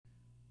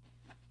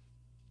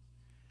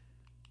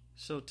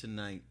So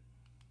tonight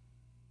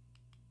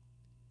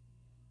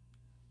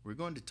we're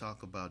going to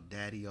talk about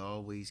Daddy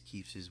always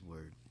keeps his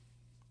word.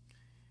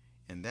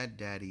 And that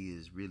Daddy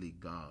is really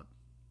God.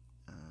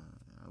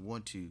 I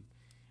want to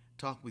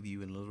talk with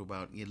you in a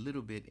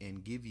little bit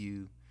and give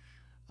you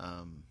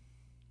um,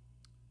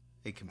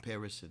 a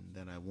comparison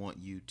that I want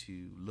you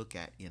to look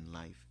at in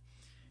life.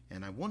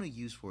 And I want to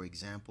use, for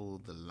example,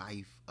 the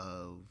life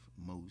of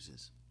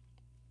Moses.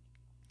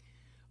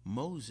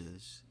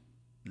 Moses,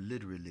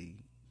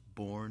 literally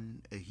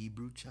born a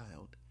Hebrew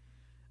child.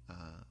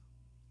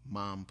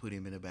 Mom put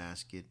him in a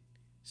basket,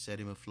 set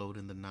him afloat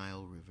in the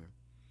Nile River.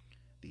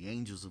 The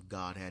angels of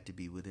God had to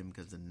be with him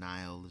because the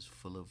Nile is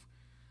full of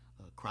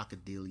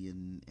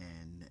crocodilian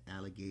and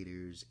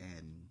alligators,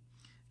 and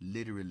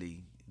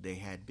literally they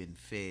had been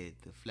fed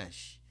the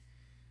flesh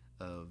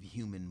of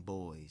human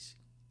boys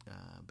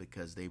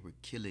because they were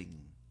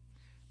killing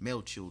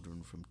male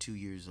children from 2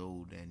 years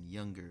old and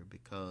younger,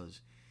 because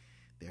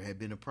there had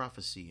been a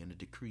prophecy and a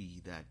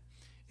decree that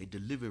a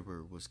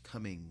deliverer was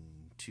coming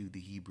to the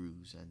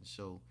Hebrews, and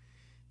so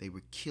they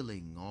were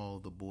killing all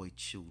the boy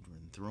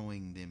children,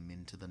 throwing them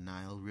into the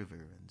Nile River.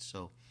 And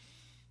so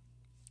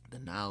the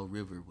Nile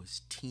River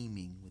was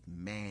teeming with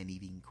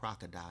man-eating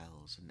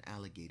crocodiles and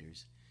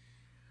alligators.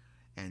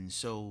 And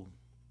so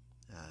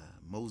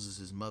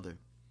Moses' mother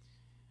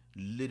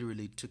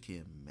literally took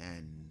him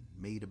and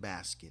made a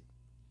basket,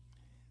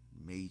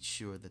 made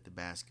sure that the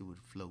basket would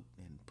float,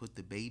 and put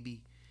the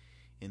baby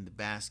in the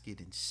basket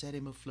and set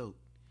him afloat.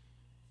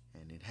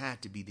 And it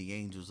had to be the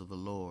angels of the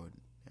Lord.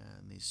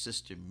 And his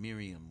sister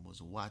Miriam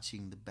was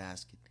watching the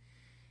basket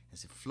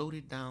as it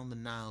floated down the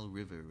Nile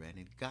River, and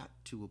it got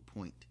to a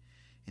point.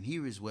 And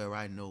here is where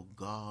I know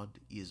God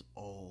is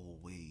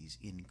always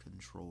in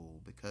control,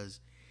 because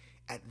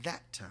at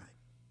that time,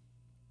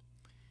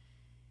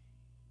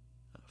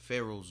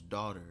 Pharaoh's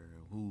daughter,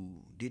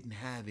 who didn't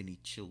have any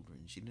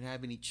children, she didn't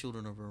have any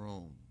children of her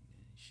own.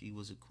 She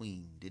was a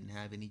queen, didn't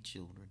have any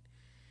children.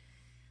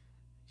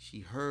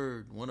 She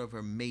heard, one of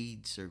her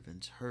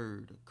maidservants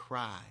heard a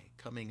cry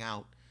coming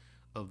out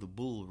of the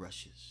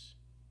bulrushes,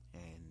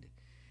 and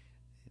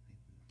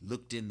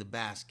looked in the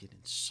basket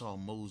and saw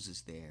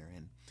Moses there.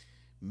 And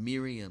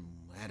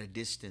Miriam at a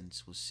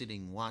distance was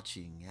sitting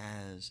watching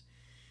as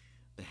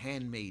the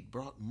handmaid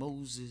brought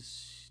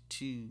Moses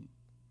to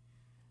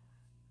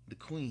the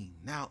queen.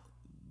 Now,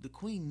 the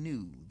queen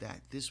knew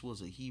that this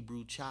was a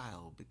Hebrew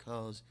child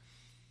because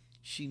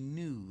she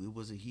knew it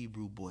was a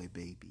Hebrew boy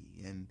baby.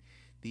 And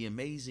the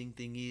amazing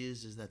thing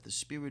is that the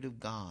Spirit of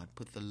God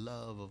put the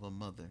love of a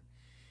mother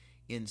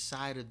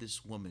inside of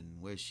this woman,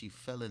 where she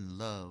fell in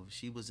love.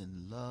 She was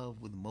in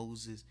love with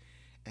Moses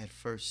at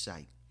first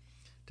sight,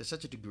 to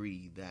such a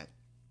degree that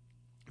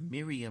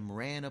Miriam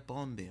ran up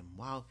on them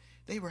while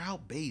they were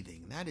out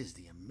bathing. That is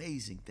the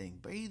amazing thing,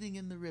 bathing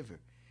in the river.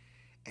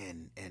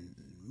 And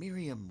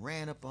Miriam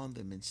ran up on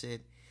them and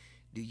said,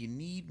 "Do you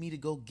need me to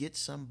go get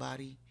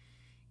somebody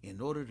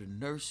in order to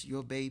nurse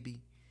your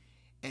baby?"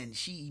 And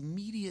she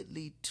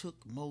immediately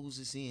took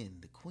Moses in.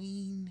 The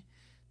queen,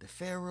 the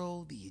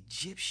Pharaoh, the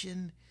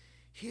Egyptian.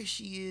 Here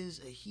she is,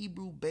 a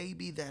Hebrew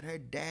baby that her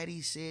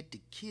daddy said to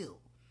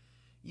kill.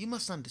 You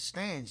must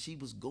understand, she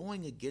was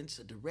going against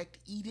a direct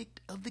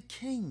edict of the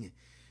king.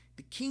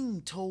 The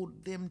king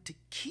told them to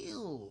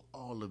kill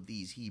all of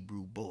these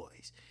Hebrew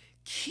boys,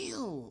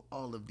 kill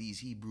all of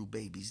these Hebrew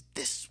babies.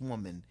 This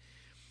woman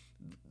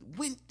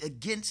went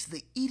against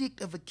the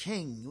edict of a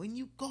king. When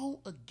you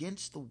go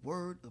against the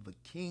word of a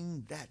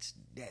king, that's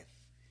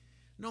death.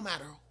 No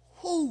matter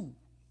who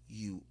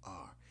you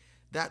are,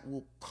 that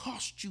will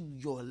cost you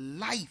your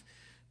life,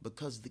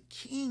 because the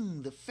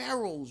king, the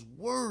Pharaoh's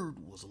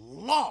word was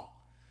law.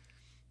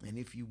 And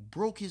if you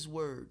broke his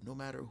word, no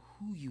matter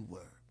who you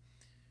were,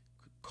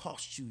 could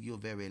cost you your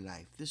very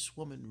life. This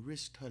woman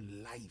risked her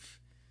life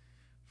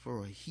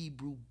for a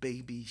Hebrew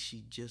baby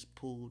she just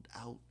pulled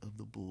out of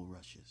the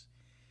bulrushes.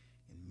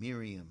 And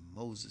Miriam,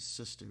 Moses'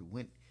 sister,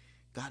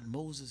 got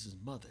Moses'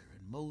 mother,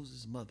 and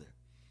Moses' mother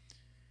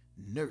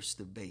nursed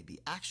the baby,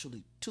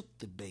 actually took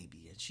the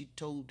baby, and she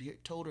told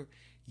her,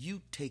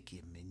 "You take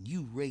him and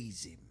you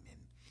raise him,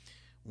 and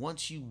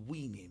once you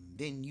wean him,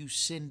 then you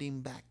send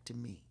him back to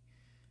me,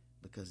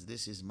 because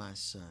this is my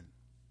son."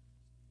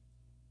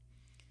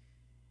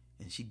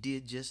 And she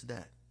did just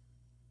that.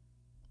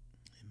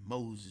 And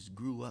Moses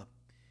grew up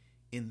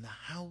in the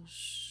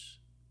house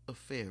of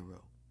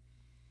Pharaoh,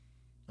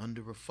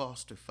 under a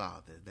foster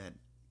father that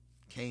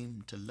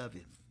came to love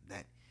him,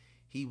 that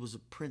he was a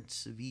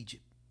prince of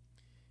Egypt.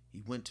 He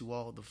went to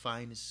all the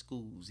finest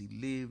schools. He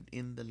lived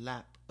in the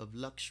lap of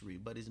luxury,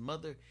 but his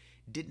mother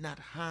did not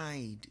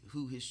hide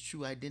who his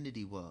true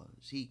identity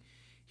was.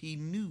 He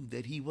knew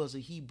that he was a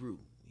Hebrew.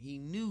 He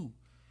knew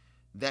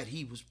that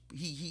he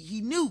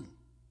knew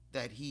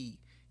that he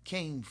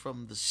came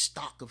from the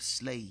stock of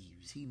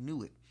slaves. He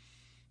knew it,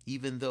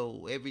 even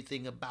though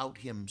everything about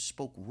him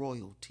spoke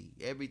royalty.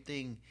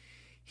 Everything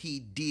he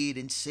did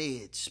and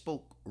said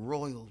spoke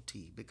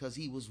royalty, because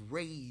he was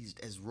raised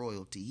as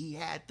royalty. He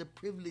had the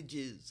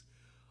privileges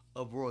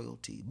of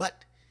royalty.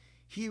 But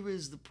here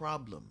is the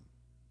problem.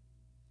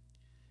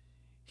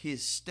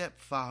 his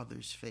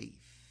stepfather's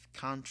faith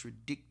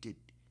contradicted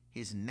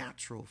his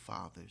natural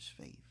father's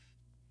faith.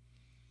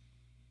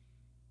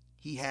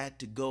 He had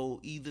to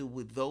go either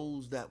with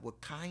those that were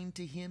kind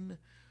to him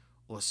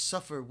or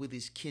suffer with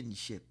his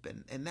kinship.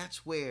 And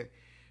that's where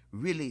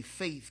really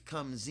faith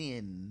comes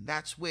in.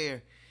 That's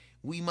where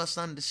we must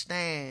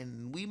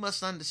understand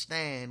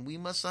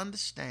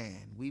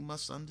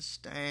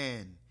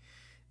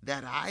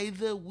that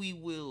either we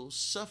will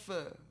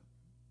suffer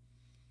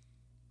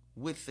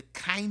with the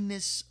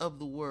kindness of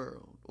the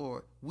world,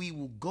 or we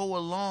will go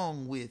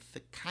along with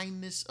the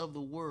kindness of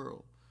the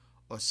world,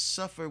 or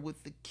suffer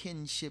with the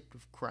kinship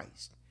of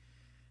Christ.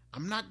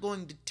 I'm not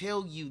going to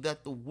tell you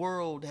that the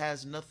world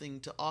has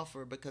nothing to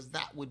offer, because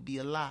that would be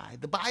a lie.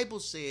 The Bible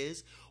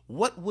says,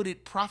 what would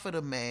it profit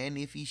a man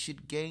if he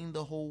should gain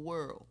the whole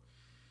world?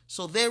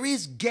 So there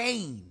is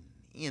gain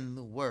in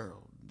the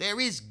world. There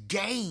is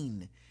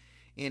gain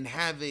in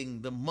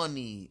having the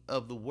money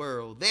of the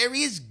world. There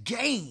is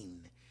gain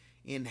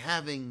in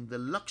having the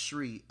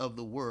luxury of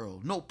the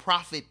world. No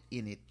profit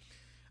in it.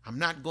 I'm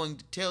not going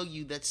to tell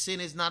you that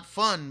sin is not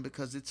fun,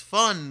 because it's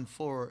fun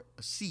for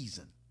a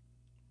season.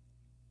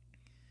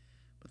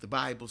 But the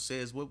Bible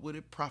says, what would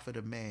it profit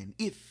a man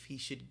if he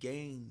should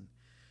gain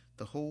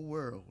the whole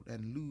world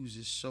and lose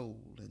his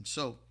soul? And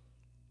so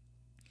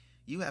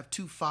you have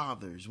two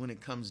fathers when it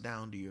comes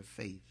down to your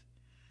faith.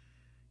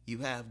 You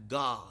have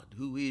God,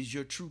 who is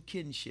your true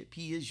kinship.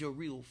 He is your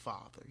real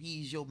father.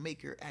 He's your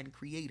maker and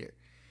creator.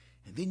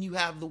 And then you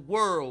have the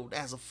world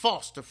as a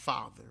foster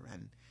father,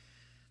 and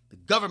the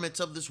governments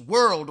of this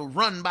world are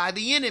run by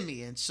the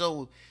enemy. And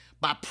so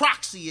by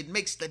proxy, it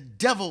makes the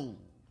devil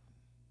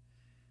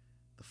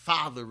the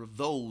father of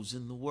those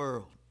in the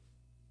world.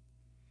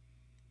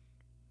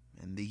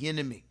 And the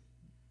enemy,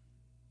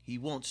 he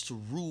wants to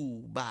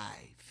rule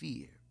by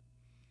fear,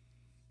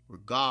 where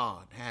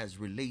God has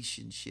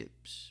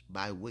relationships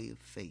by way of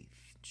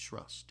faith,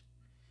 trust.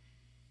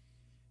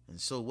 And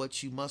so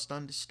what you must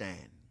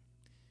understand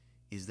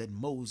is that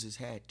Moses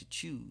had to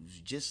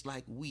choose, just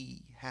like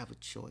we have a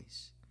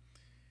choice.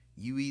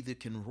 You either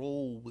can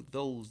roll with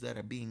those that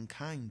are being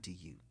kind to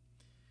you,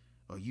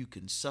 or you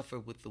can suffer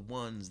with the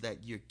ones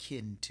that you're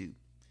kin to.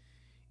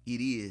 It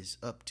is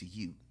up to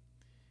you.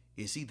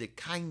 It's either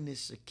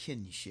kindness or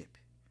kinship.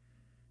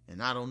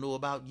 And I don't know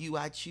about you,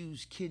 I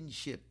choose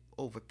kinship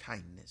over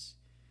kindness,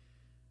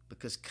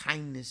 because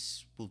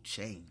kindness will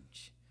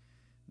change.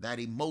 That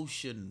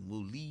emotion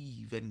will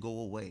leave and go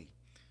away.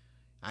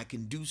 I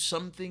can do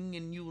something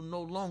and you will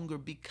no longer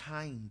be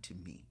kind to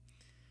me.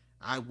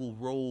 I will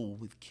roll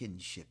with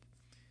kinship.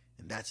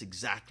 And that's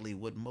exactly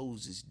what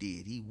Moses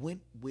did. He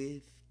went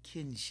with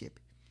kinship.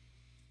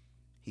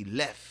 He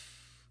left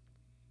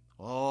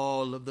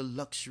all of the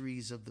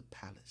luxuries of the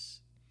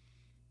palace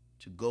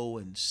to go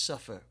and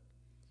suffer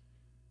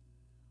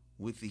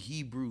with the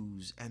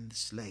Hebrews and the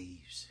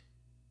slaves,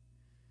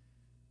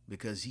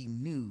 because he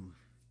knew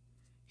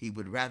he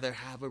would rather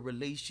have a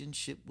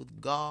relationship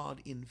with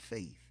God in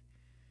faith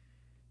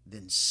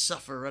than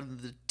suffer under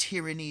the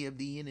tyranny of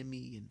the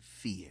enemy in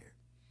fear.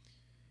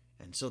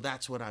 And so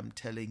that's what I'm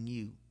telling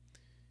you.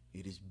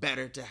 It is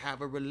better to have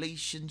a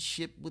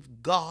relationship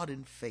with God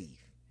in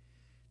faith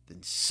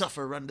than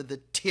suffer under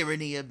the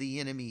tyranny of the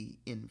enemy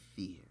in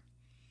fear.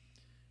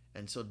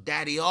 And so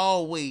Daddy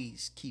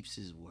always keeps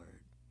his word.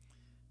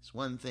 It's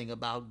one thing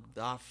about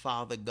our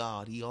Father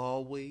God. He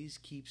always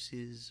keeps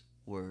his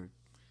word.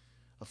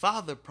 A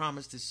father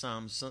promised his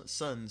son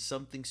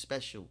something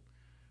special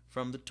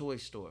from the toy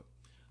store.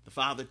 The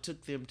father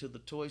took them to the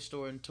toy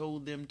store and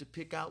told them to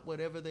pick out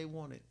whatever they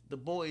wanted. The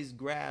boys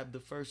grabbed the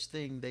first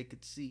thing they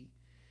could see.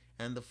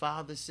 And the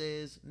father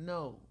says,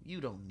 "No,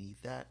 you don't need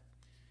that."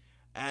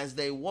 As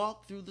they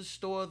walked through the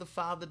store, the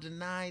father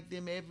denied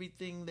them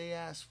everything they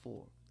asked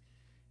for.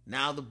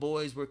 Now the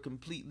boys were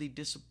completely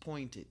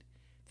disappointed,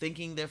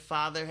 thinking their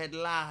father had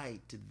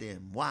lied to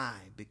them.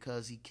 Why?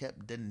 Because he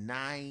kept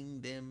denying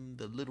them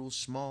the little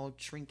small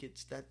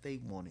trinkets that they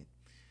wanted.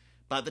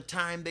 By the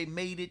time they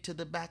made it to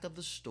the back of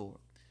the store,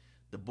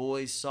 the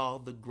boys saw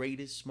the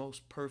greatest,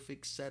 most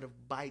perfect set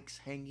of bikes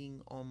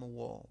hanging on the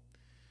wall.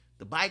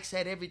 The bikes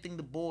had everything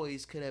the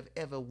boys could have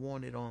ever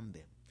wanted on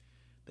them.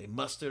 They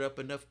mustered up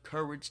enough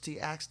courage to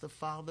ask the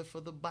father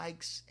for the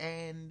bikes,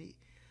 and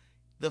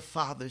the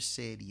father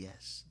said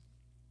yes.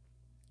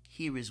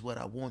 Here is what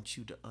I want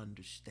you to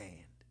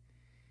understand.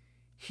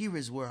 Here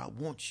is where I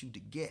want you to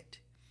get,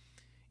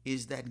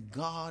 is that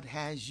God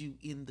has you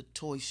in the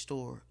toy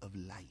store of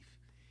life.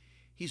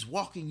 He's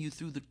walking you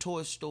through the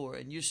toy store,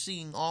 and you're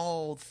seeing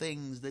all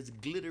things that's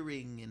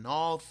glittering and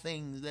all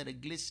things that are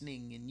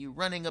glistening, and you're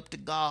running up to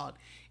God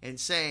and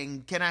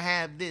saying, "Can I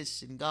have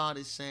this?" And God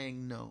is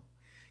saying, "No."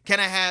 "Can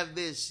I have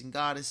this?" And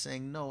God is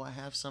saying, "No, I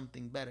have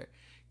something better."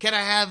 "Can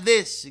I have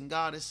this?" And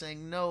God is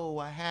saying, "No,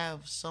 I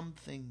have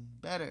something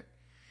better."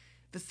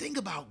 The thing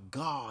about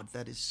God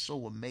that is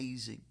so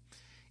amazing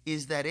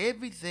is that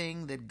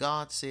everything that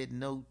God said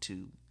no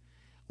to,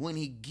 when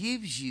he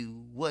gives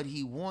you what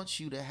he wants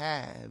you to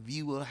have,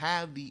 you will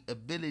have the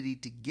ability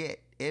to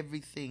get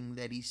everything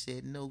that he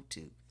said no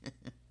to.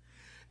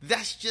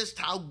 That's just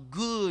how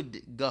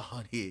good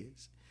God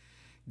is.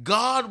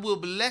 God will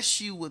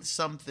bless you with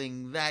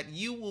something that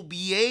you will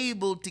be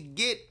able to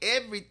get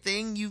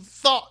everything you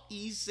thought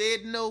he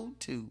said no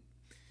to.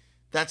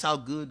 That's how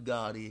good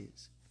God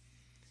is.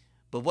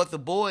 But what the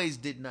boys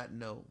did not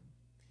know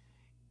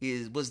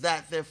was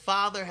that their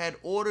father had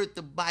ordered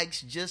the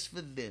bikes just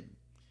for them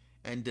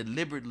and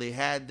deliberately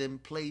had them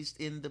placed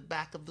in the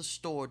back of the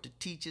store to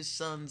teach his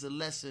sons a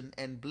lesson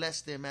and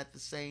bless them at the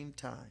same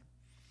time.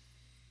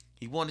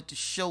 He wanted to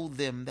show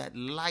them that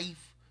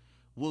life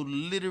will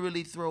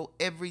literally throw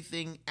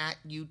everything at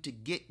you to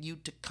get you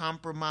to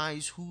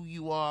compromise who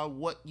you are,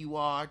 what you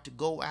are, to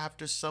go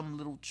after some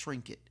little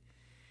trinket.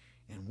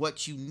 And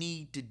what you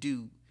need to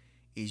do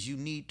is you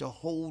need to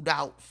hold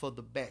out for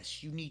the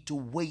best. You need to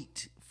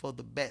wait for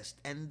the best.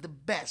 And the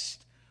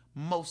best,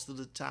 most of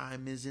the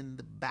time, is in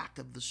the back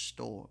of the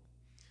store.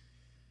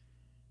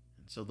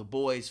 And so the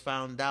boys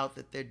found out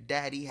that their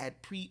daddy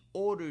had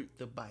pre-ordered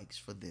the bikes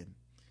for them.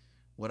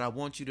 What I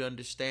want you to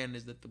understand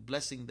is that the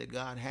blessing that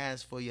God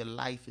has for your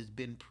life has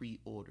been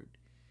pre-ordered.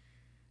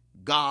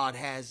 God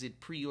has it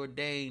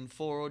preordained,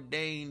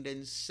 foreordained,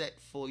 and set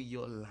for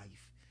your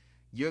life.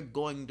 You're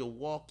going to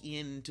walk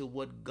into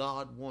what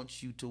God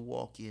wants you to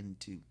walk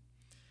into.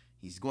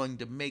 He's going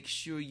to make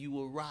sure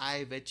you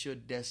arrive at your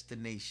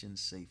destination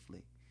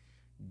safely.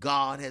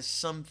 God has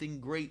something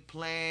great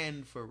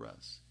planned for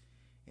us,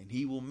 and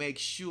he will make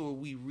sure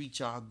we reach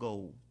our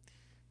goal.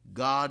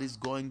 God is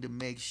going to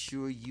make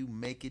sure you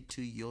make it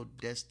to your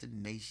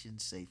destination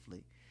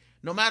safely.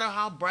 No matter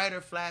how bright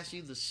or flashy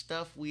the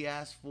stuff we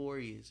ask for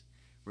is,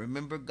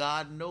 remember,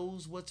 God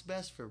knows what's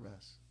best for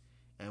us,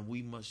 and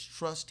we must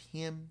trust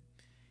him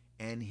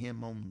and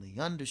him only.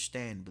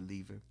 Understand,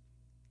 believer,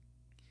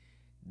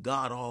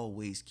 God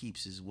always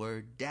keeps his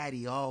word.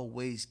 Daddy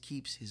always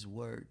keeps his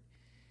word.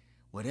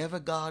 Whatever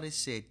God has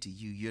said to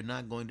you, you're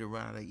not going to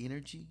run out of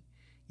energy.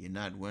 You're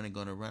not going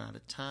to run out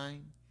of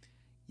time.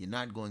 You're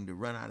not going to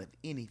run out of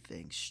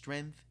anything.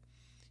 Strength.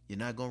 You're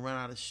not going to run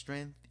out of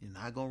strength. You're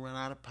not going to run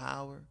out of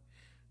power.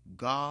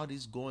 God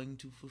is going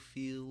to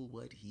fulfill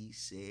what he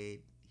said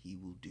he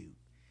will do.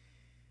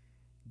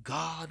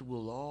 God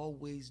will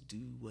always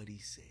do what he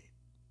said.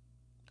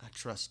 I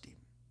trust him.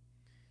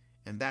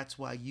 And that's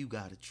why you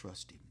got to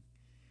trust him.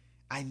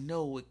 I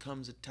know it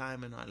comes a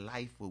time in our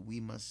life where we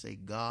must say,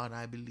 God,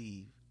 I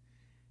believe,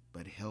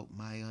 but help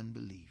my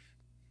unbelief.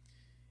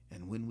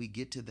 And when we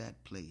get to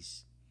that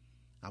place,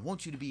 I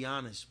want you to be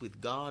honest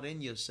with God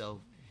and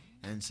yourself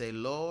and say,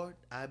 Lord,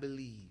 I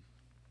believe,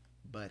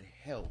 but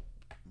help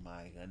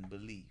my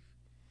unbelief.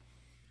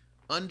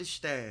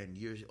 Understand,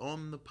 you're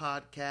on the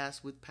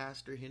podcast with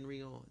Pastor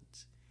Henry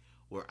Owens,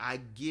 where I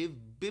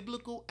give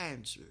biblical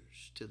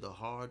answers to the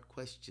hard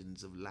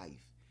questions of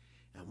life.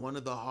 And one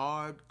of the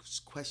hard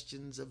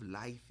questions of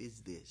life is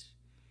this,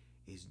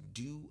 is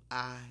do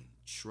I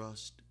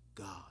trust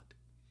God?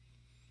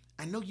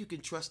 I know you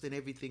can trust in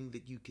everything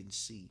that you can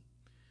see,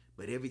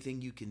 but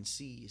everything you can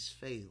see is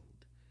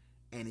failed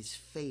and is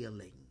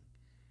failing.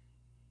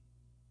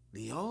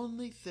 The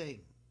only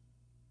thing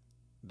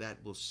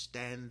that will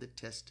stand the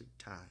test of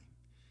time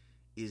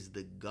is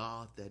the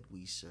God that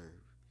we serve.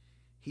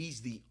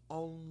 He's the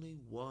only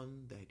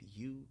one that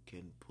you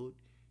can put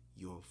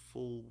your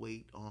full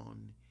weight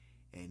on,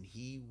 and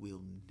he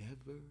will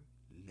never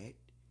let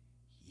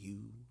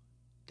you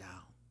down.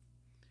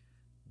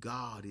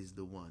 God is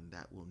the one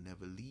that will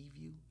never leave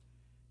you,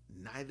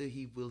 neither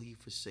will he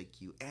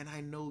forsake you. And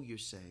I know you're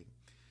saying,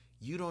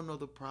 you don't know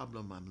the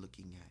problem I'm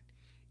looking at.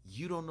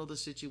 You don't know the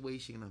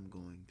situation I'm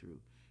going through.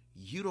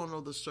 You don't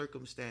know the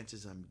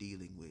circumstances I'm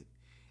dealing with.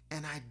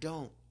 And I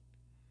don't.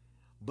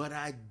 But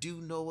I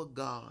do know a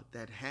God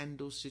that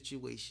handles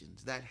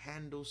situations, that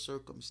handles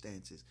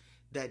circumstances,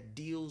 that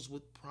deals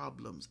with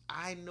problems.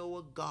 I know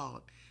a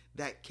God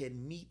that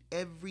can meet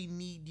every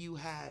need you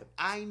have.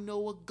 I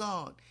know a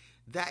God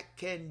that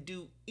can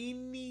do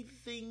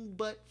anything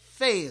but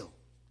fail.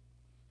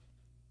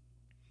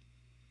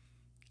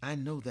 I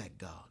know that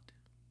God.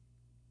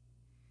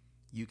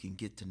 You can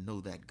get to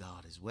know that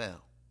God as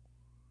well.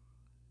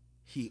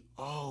 He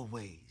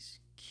always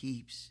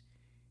keeps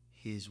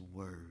his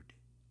word.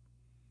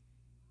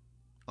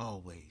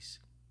 Always.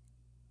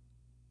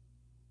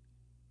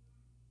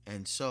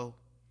 And so,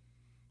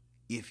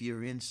 if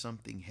you're in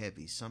something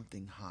heavy,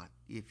 something hot,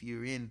 if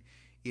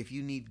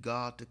you need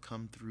God to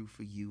come through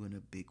for you in a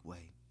big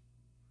way,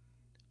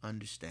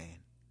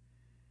 understand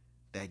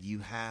that you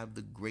have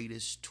the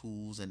greatest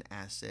tools and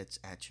assets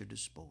at your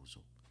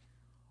disposal.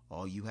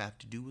 All you have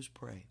to do is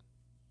pray.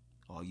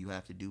 All you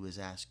have to do is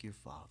ask your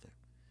Father.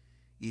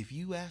 If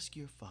you ask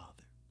your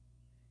Father,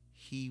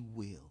 he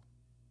will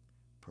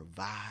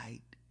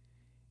provide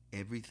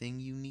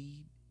everything you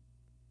need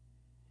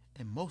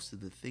and most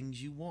of the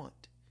things you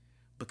want.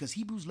 Because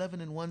Hebrews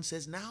 11:1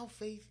 says, now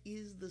faith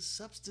is the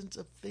substance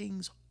of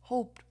things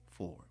hoped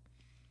for.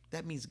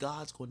 That means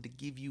God's going to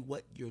give you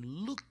what you're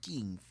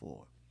looking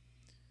for.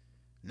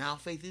 Now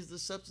faith is the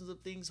substance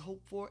of things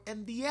hoped for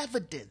and the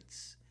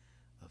evidence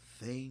of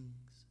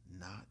things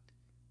not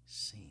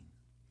seen.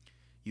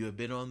 You have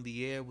been on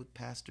the air with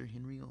Pastor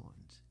Henry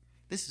Owens.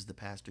 This is the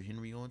Pastor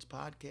Henry Owens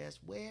podcast,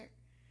 where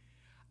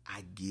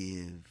I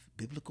give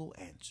biblical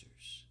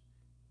answers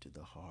to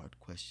the hard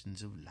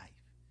questions of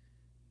life.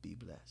 Be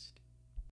blessed.